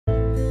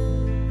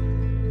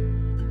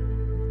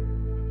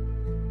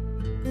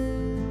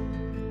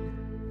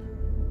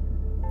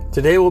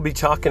Today we'll be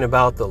talking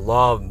about the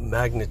Law of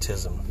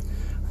Magnetism.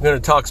 I'm going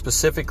to talk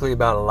specifically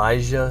about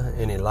Elijah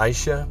and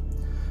Elisha.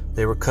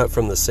 They were cut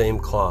from the same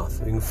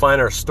cloth. You can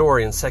find our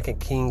story in 2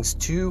 Kings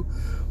 2,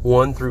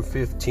 1 through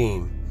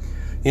 15.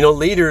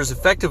 Leaders,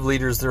 effective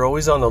leaders, they're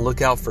always on the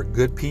lookout for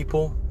good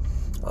people.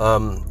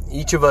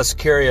 Each of us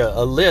carry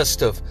a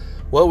list of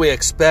what we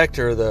expect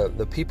or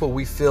the people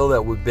we feel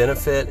that would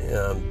benefit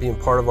being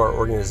part of our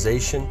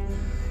organization.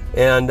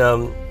 And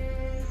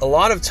a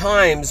lot of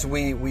times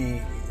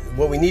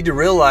what we need to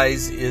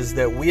realize is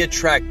that we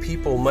attract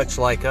people much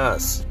like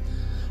us.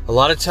 A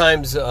lot of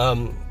times,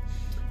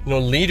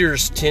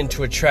 leaders tend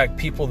to attract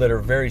people that are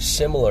very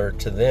similar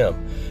to them.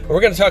 And we're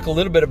going to talk a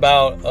little bit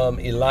about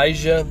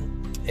Elijah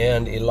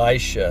and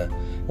Elisha.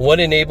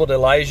 What enabled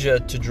Elijah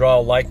to draw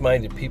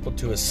like-minded people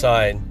to his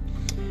side.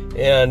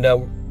 And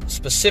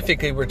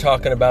specifically, we're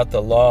talking about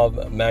the law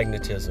of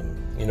magnetism.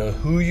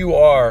 Who you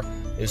are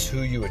is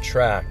who you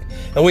attract.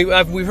 And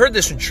we've heard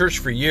this in church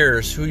for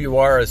years. Who you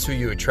are is who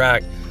you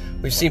attract.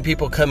 We've seen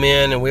people come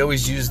in, and we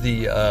always use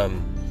the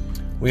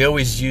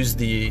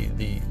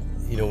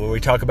when we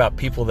talk about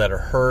people that are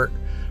hurt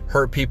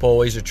people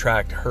always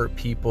attract hurt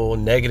people,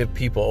 negative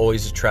people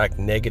always attract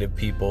negative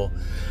people.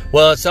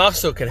 Well, it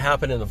also can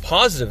happen in the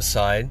positive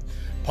side.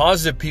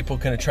 Positive people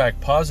can attract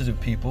positive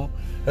people,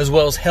 as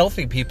well as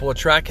healthy people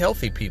attract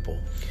healthy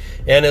people.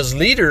 And as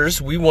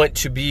leaders, we want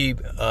to be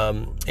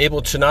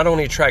able to not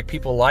only attract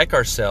people like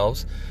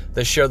ourselves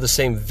that share the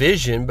same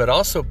vision, but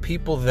also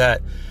people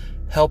that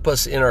help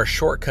us in our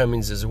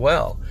shortcomings as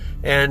well.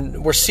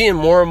 And we're seeing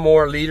more and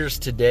more leaders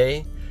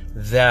today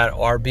that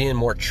are being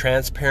more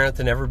transparent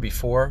than ever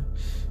before.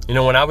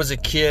 When I was a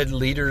kid,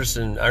 leaders,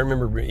 and I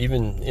remember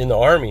even in the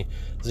Army,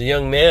 as a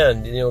young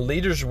man,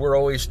 leaders were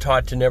always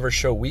taught to never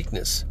show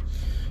weakness.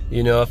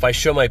 If I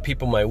show my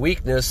people my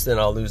weakness, then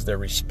I'll lose their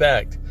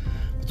respect.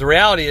 But the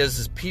reality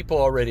is people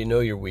already know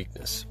your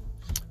weakness.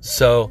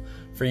 So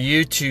for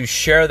you to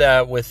share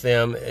that with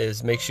them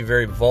makes you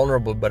very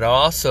vulnerable, but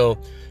also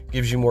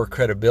gives you more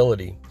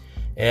credibility.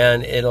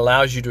 And it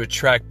allows you to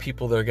attract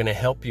people that are going to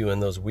help you in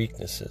those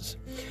weaknesses.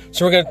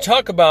 So we're going to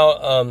talk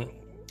about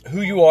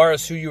who you are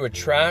is who you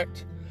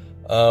attract.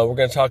 We're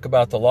going to talk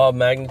about the law of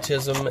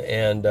magnetism,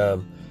 and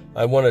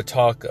I want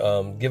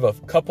to give a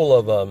couple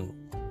of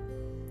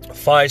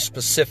 5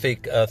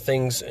 specific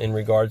things in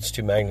regards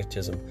to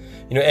magnetism.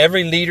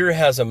 Every leader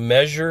has a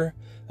measure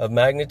of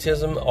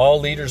magnetism. All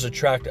leaders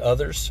attract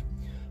others.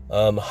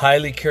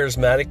 Highly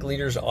charismatic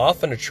leaders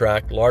often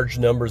attract large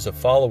numbers of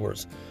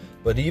followers,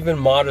 but even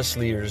modest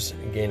leaders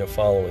gain a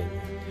following.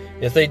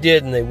 If they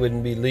didn't, they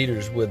wouldn't be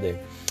leaders, would they?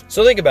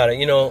 So think about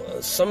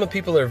it. Some of the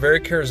people that are very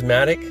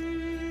charismatic,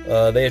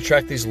 they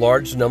attract these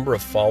large number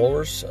of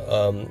followers.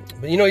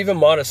 But even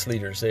modest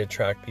leaders, they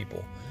attract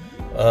people.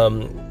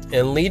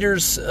 And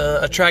leaders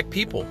attract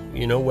people.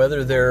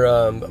 Whether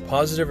they're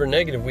positive or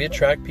negative, we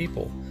attract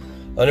people.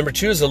 Number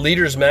 2 is a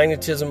leader's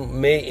magnetism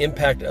may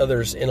impact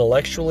others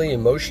intellectually,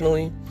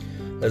 emotionally,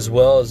 as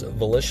well as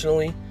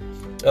volitionally.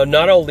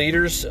 Not all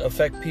leaders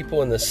affect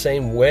people in the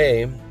same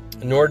way,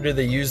 nor do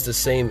they use the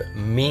same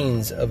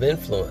means of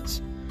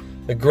influence.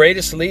 The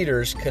greatest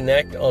leaders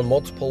connect on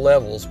multiple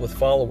levels with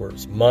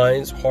followers,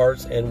 minds,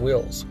 hearts, and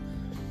wills.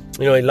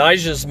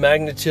 Elijah's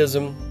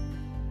magnetism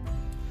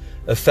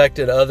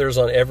affected others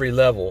on every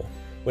level.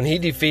 When he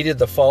defeated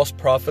the false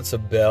prophets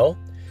of Baal,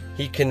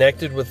 he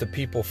connected with the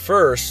people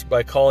first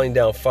by calling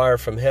down fire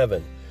from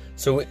heaven.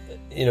 So, it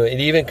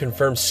even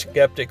confirmed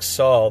skeptics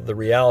saw the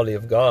reality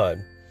of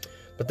God.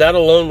 But that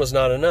alone was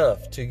not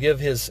enough. To give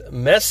his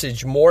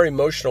message more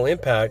emotional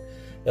impact,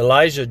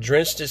 Elijah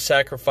drenched his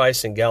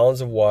sacrifice in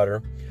gallons of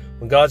water.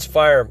 When God's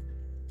fire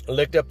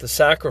licked up the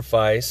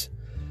sacrifice,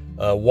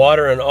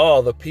 water and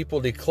all, the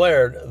people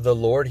declared, "The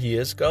Lord, He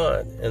is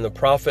God." And the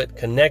prophet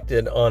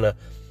connected on a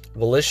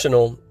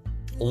volitional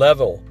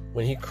level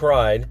when he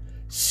cried,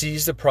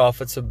 "Seize the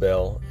prophets of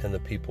Baal," and the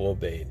people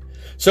obeyed.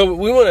 So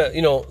we want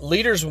to,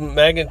 leaders with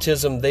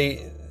magnetism,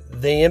 they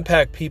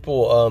impact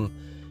people,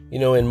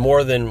 in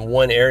more than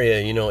one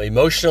area,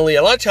 emotionally.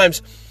 A lot of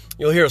times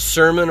you'll hear a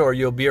sermon or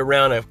you'll be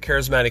around a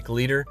charismatic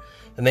leader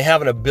and they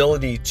have an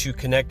ability to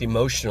connect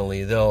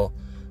emotionally. They'll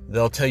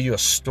tell you a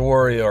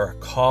story or a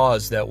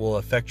cause that will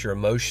affect your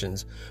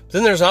emotions. But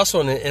then there's also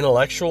an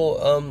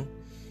intellectual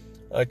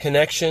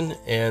connection,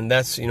 and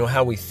that's,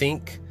 how we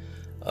think,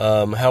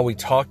 how we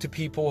talk to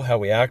people, how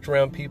we act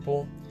around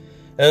people.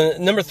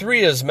 And number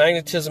 3 is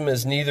magnetism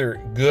is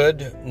neither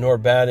good nor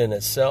bad in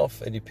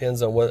itself. It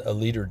depends on what a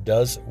leader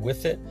does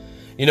with it.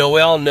 We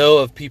all know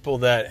of people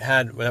that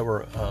had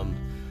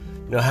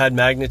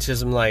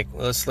magnetism. Like,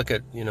 let's look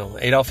at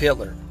Adolf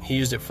Hitler. He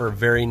used it for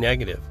very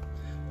negative.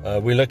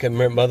 We look at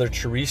Mother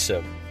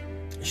Teresa.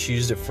 She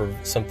used it for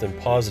something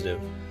positive.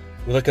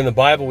 We look in the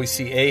Bible. We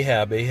see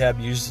Ahab. Ahab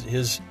used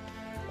his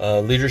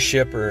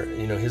leadership or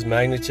his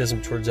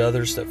magnetism towards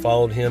others that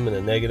followed him in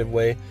a negative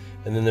way.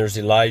 And then there's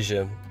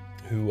Elijah,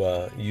 who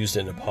used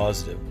it in a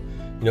positive.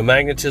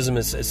 Magnetism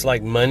it's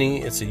like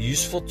money. It's a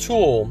useful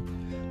tool,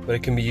 but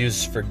it can be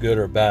used for good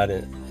or bad,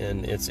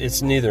 and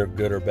it's neither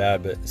good or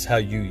bad, but it's how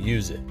you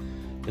use it.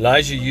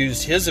 Elijah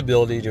used his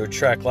ability to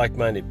attract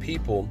like-minded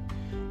people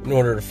in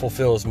order to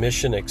fulfill his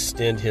mission,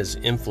 extend his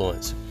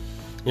influence.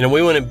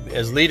 We want to,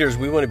 as leaders,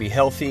 we want to be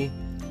healthy.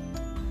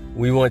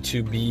 We want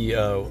to be,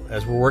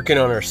 as we're working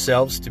on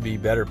ourselves to be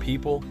better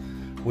people,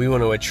 we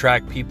want to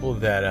attract people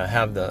that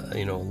have the,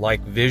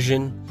 like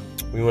vision.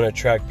 We want to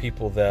attract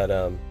people that,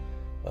 and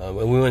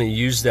we want to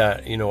use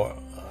that,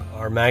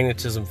 our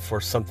magnetism for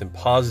something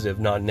positive,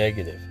 not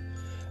negative.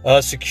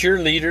 Secure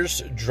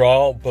leaders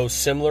draw both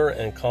similar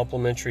and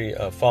complementary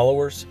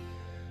followers.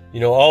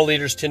 All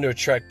leaders tend to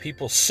attract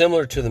people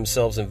similar to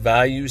themselves in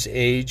values,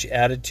 age,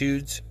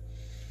 attitudes.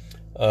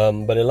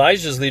 But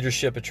Elijah's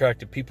leadership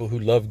attracted people who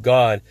loved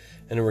God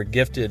and were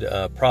gifted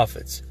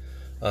prophets.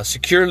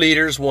 Secure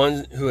leaders,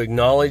 one who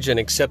acknowledge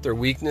and accept their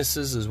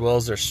weaknesses as well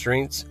as their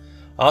strengths,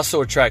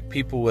 also attract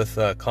people with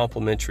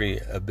complementary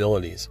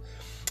abilities.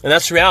 And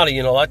that's the reality.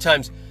 A lot of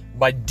times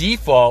by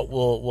default,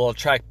 we'll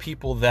attract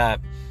people that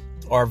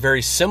are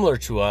very similar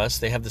to us.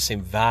 They have the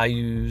same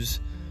values.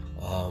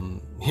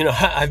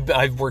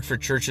 I've worked for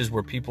churches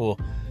where people,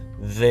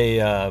 they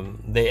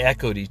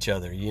echoed each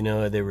other.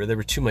 They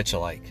were too much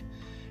alike.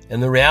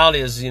 And the reality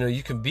is,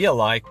 you can be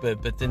alike,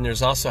 but then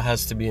there's also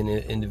has to be an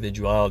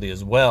individuality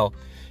as well.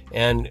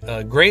 And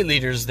great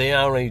leaders, they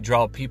not only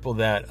draw people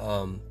that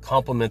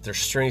complement their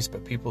strengths,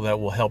 but people that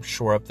will help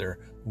shore up their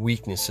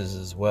weaknesses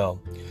as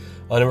well.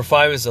 Number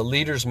 5 is a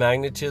leader's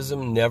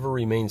magnetism never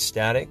remains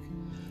static.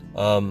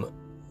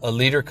 A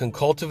leader can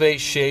cultivate,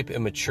 shape,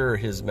 and mature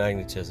his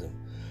magnetism.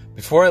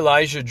 Before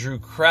Elijah drew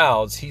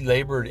crowds, he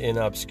labored in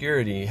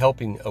obscurity,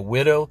 helping a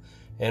widow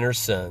and her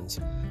sons.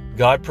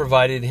 God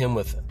provided him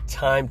with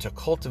time to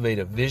cultivate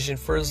a vision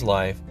for his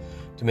life,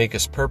 to make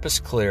his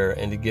purpose clear,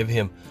 and to give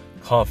him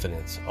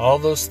confidence. All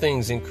those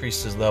things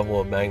increased his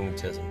level of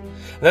magnetism.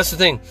 And that's the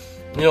thing,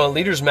 a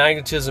leader's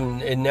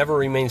magnetism, it never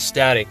remains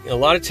static. A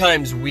lot of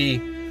times we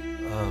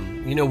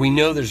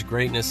know there's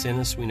greatness in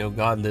us. We know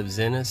God lives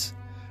in us.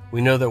 We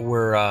know that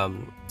we're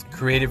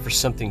created for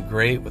something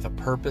great with a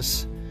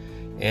purpose.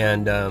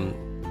 And,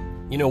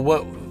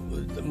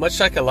 much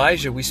like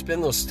Elijah, we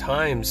spend those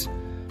times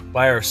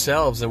by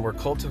ourselves and we're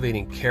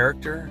cultivating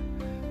character.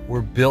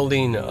 We're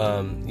building,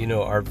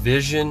 our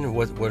vision.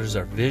 What is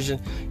our vision?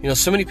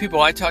 So many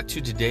people I talk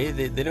to today,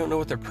 they don't know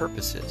what their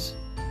purpose is.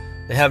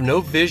 They have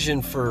no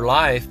vision for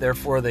life.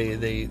 Therefore,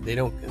 they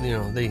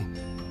don't, they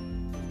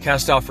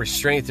cast off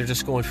restraint. They're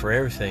just going for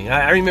everything.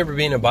 I remember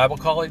being in Bible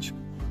college.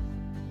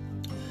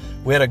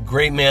 We had a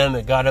great man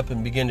that got up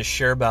and began to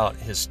share about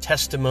his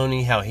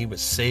testimony, how he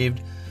was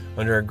saved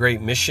under a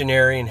great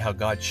missionary and how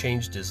God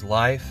changed his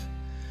life.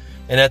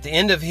 And at the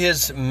end of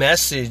his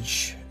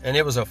message, and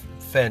it was a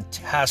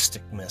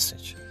fantastic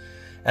message,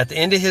 at the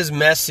end of his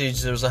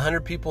message, there was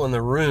 100 people in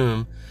the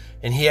room,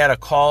 and he had a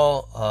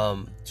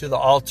call to the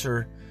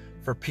altar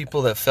for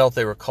people that felt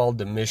they were called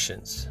to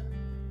missions.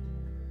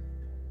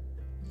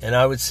 And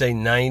I would say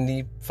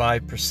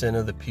 95%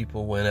 of the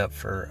people went up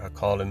for a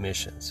call to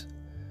missions.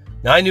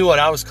 Now, I knew what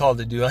I was called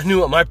to do. I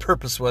knew what my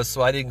purpose was,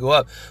 so I didn't go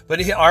up.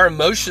 But our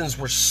emotions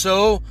were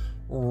so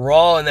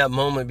raw in that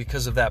moment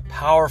because of that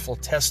powerful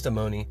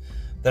testimony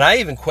that I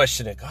even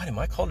questioned it. God, am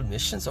I called to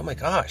missions? Oh my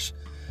gosh.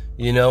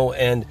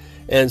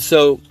 And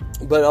so,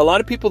 but a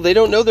lot of people, they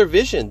don't know their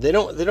vision. They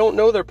don't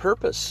know their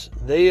purpose.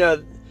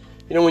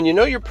 When you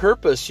know your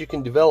purpose, you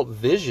can develop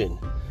vision.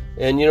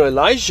 And,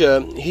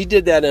 Elijah, he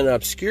did that in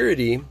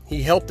obscurity.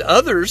 He helped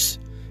others.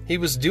 He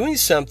was doing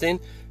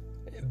something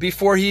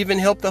before he even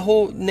helped the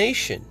whole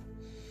nation.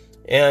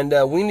 And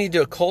we need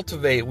to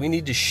cultivate, we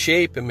need to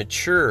shape and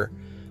mature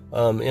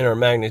in our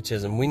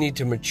magnetism. We need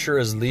to mature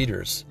as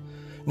leaders.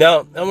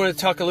 Now, I want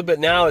to talk a little bit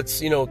now.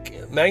 It's,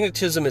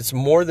 magnetism, it's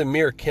more than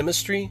mere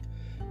chemistry.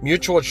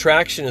 Mutual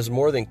attraction is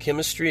more than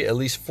chemistry. At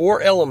least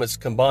 4 elements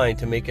combined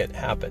to make it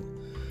happen.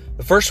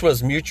 The first one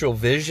is mutual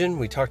vision.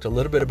 We talked a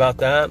little bit about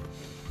that.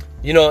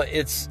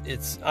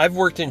 I've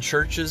worked in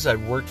churches.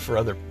 I've worked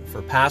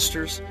for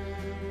pastors.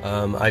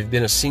 I've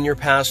been a senior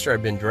pastor.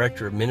 I've been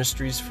director of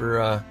ministries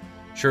for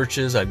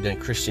churches. I've done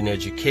Christian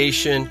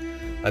education.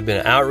 I've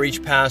been an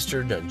outreach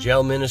pastor, done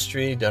jail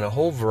ministry, done a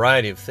whole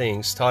variety of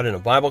things, taught in a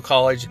Bible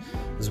college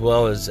as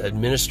well as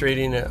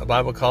administrating a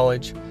Bible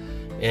college.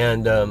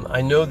 And I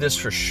know this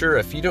for sure.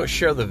 If you don't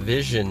share the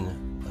vision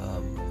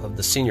of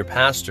the senior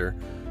pastor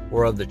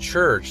or of the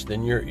church,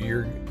 then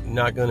you're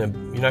not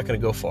gonna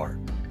go far.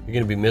 You're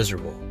gonna be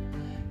miserable.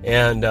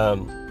 And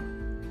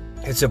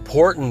it's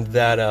important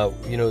that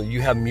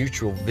you have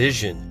mutual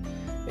vision,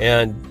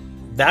 and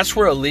that's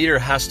where a leader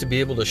has to be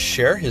able to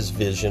share his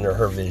vision or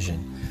her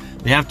vision.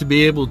 They have to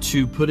be able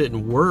to put it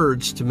in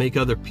words to make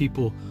other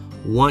people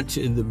want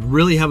to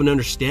really have an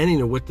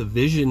understanding of what the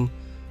vision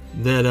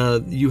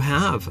that you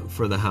have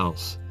for the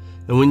house.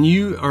 And when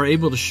you are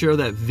able to share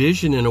that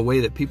vision in a way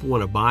that people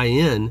want to buy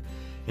in,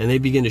 and they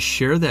begin to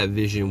share that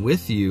vision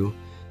with you,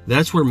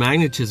 that's where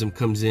magnetism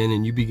comes in,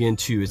 and you begin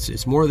to,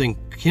 it's more than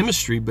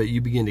chemistry, but you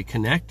begin to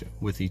connect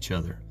with each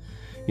other.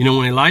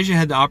 When Elijah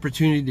had the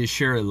opportunity to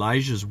share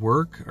Elijah's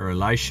work, or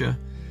Elisha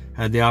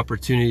had the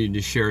opportunity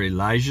to share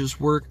Elijah's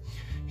work,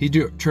 he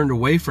turned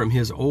away from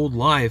his old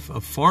life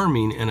of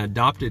farming and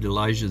adopted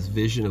Elijah's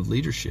vision of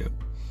leadership.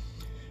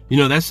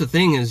 That's the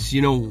thing is,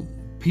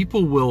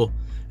 people will,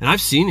 and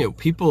I've seen it,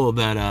 people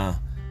that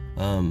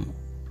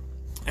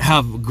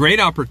have great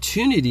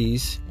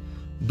opportunities,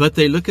 but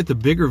they look at the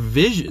bigger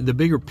vision, the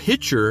bigger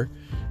picture,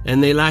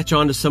 and they latch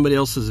on to somebody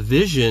else's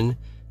vision,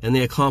 and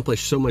they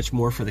accomplish so much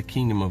more for the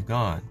kingdom of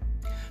God.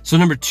 So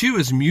number 2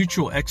 is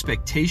mutual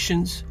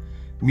expectations.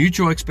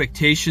 Mutual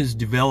expectations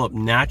develop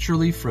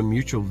naturally from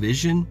mutual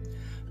vision.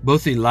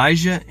 Both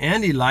Elijah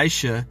and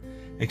Elisha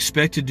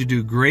expected to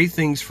do great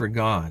things for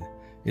God.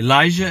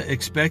 Elijah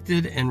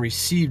expected and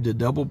received a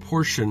double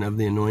portion of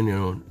the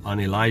anointing on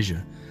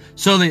Elijah.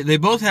 So they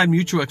both had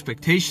mutual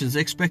expectations.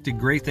 They expected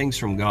great things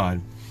from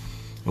God.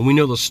 And we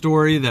know the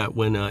story that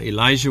when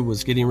Elijah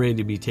was getting ready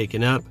to be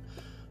taken up,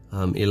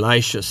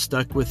 Elisha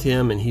stuck with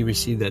him and he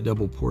received that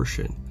double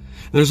portion.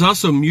 There's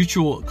also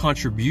mutual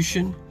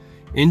contribution.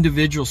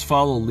 Individuals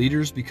follow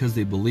leaders because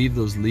they believe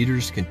those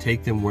leaders can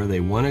take them where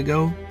they want to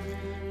go.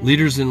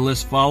 Leaders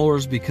enlist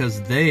followers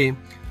because they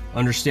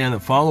understand that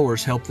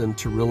followers help them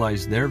to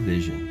realize their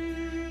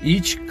vision.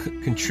 Each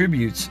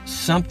contributes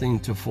something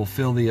to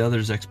fulfill the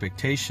other's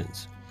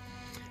expectations.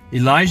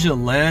 Elijah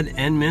led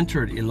and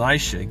mentored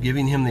Elisha,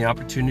 giving him the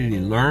opportunity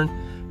to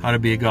learn how to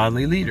be a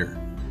godly leader.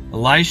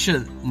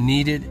 Elisha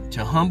needed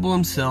to humble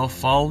himself,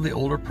 follow the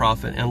older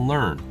prophet, and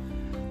learn.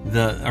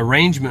 The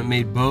arrangement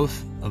made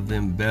both of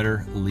them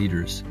better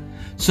leaders.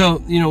 So,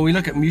 we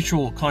look at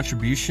mutual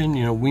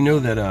contribution. We know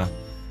that,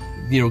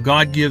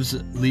 God gives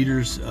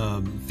leaders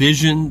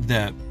vision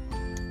that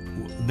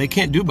they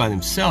can't do by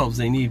themselves.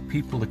 They need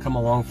people to come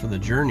along for the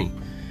journey.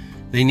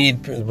 They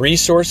need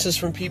resources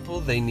from people.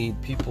 They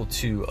need people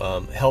to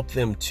help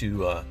them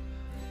to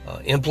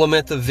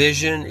implement the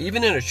vision.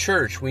 Even in a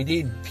church, we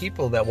need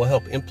people that will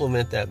help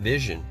implement that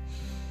vision.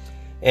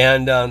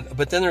 And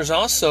but then there's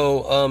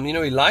also,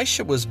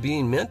 Elisha was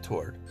being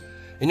mentored.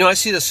 I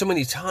see this so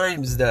many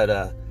times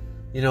that,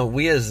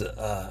 we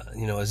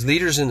as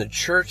leaders in the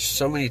church,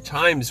 so many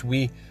times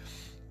we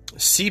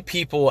see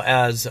people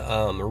as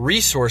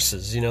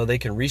resources. They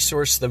can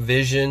resource the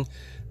vision.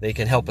 They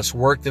can help us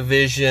work the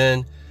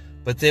vision.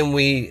 But then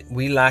we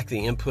lack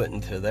the input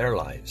into their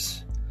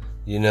lives,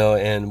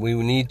 and we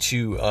need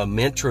to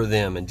mentor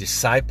them and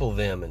disciple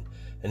them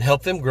and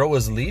help them grow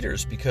as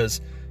leaders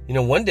because,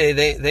 one day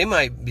they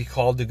might be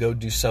called to go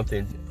do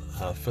something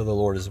for the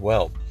Lord as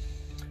well.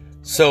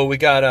 So we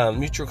got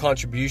mutual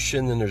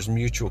contribution, then there's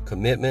mutual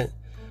commitment.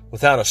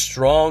 Without a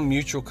strong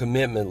mutual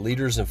commitment,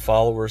 leaders and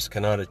followers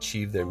cannot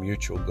achieve their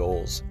mutual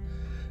goals.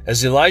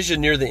 As Elijah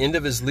neared the end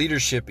of his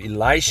leadership,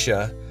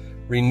 Elisha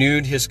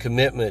renewed his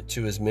commitment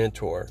to his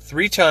mentor.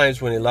 3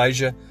 times when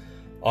Elijah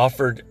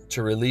offered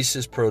to release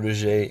his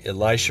protege,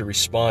 Elisha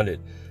responded,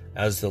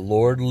 "As the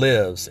Lord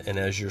lives and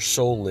as your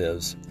soul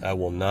lives, I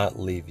will not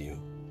leave you."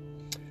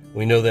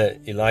 We know that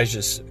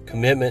Elijah's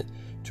commitment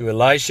to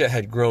Elisha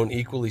had grown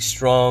equally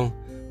strong,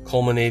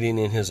 culminating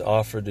in his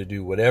offer to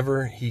do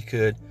whatever he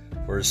could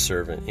for his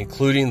servant,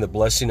 including the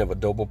blessing of a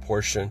double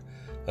portion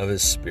of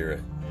his spirit.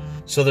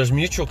 So there's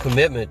mutual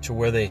commitment to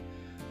where they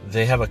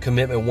have a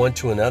commitment one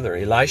to another.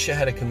 Elisha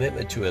had a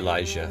commitment to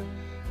Elijah,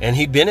 and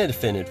he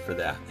benefited for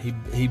that.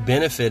 He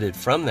benefited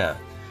from that.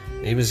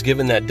 He was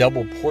given that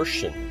double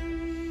portion.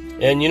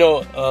 And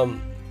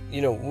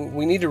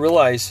we need to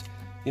realize,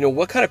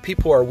 what kind of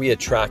people are we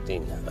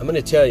attracting? I'm going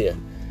to tell you,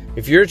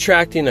 if you're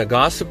attracting a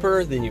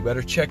gossiper, then you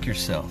better check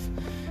yourself.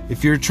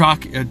 If you're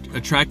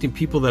attracting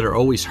people that are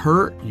always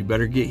hurt, you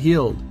better get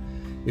healed.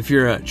 If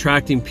you're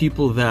attracting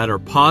people that are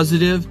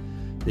positive,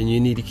 then you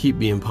need to keep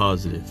being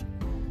positive.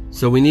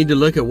 So we need to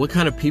look at what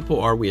kind of people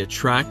are we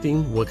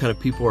attracting, what kind of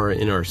people are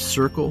in our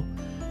circle,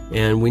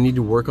 and we need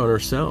to work on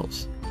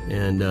ourselves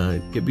and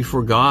get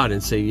before God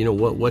and say,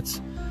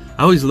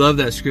 I always love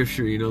that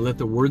scripture, let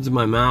the words of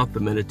my mouth, the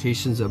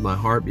meditations of my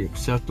heart be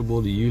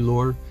acceptable to you,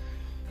 Lord.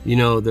 We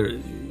know that,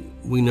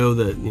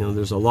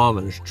 there's a law of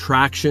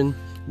attraction.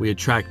 We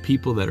attract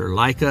people that are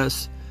like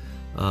us.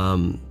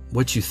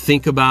 What you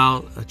think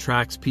about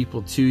attracts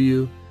people to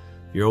you.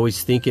 You're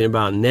always thinking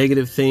about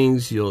negative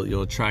things,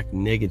 you'll attract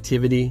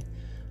negativity.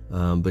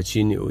 But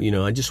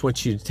I just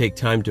want you to take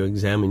time to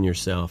examine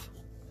yourself.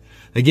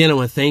 Again, I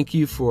want to thank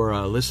you for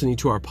listening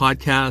to our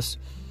podcast.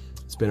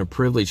 It's been a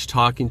privilege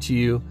talking to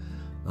you.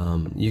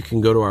 You can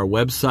go to our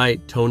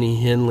website,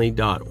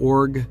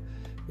 tonyhenley.org,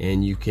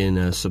 and you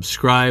can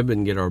subscribe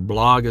and get our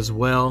blog as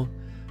well.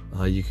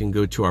 You can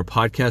go to our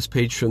podcast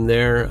page from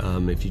there.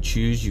 If you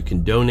choose, you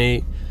can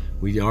donate.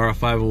 We are a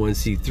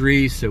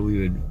 501c3, so we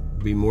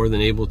would be more than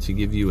able to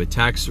give you a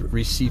tax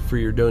receipt for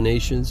your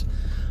donations.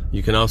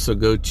 You can also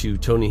go to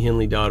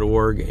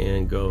tonyhenley.org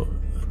and go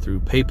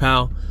through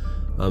PayPal.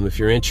 If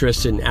you're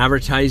interested in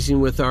advertising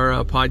with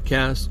our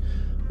podcast,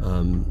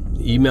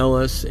 email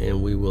us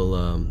and we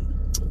will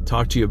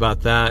talk to you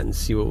about that and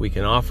see what we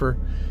can offer.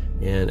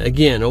 And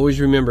again, always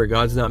remember,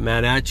 God's not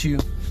mad at you,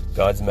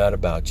 God's mad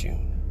about you.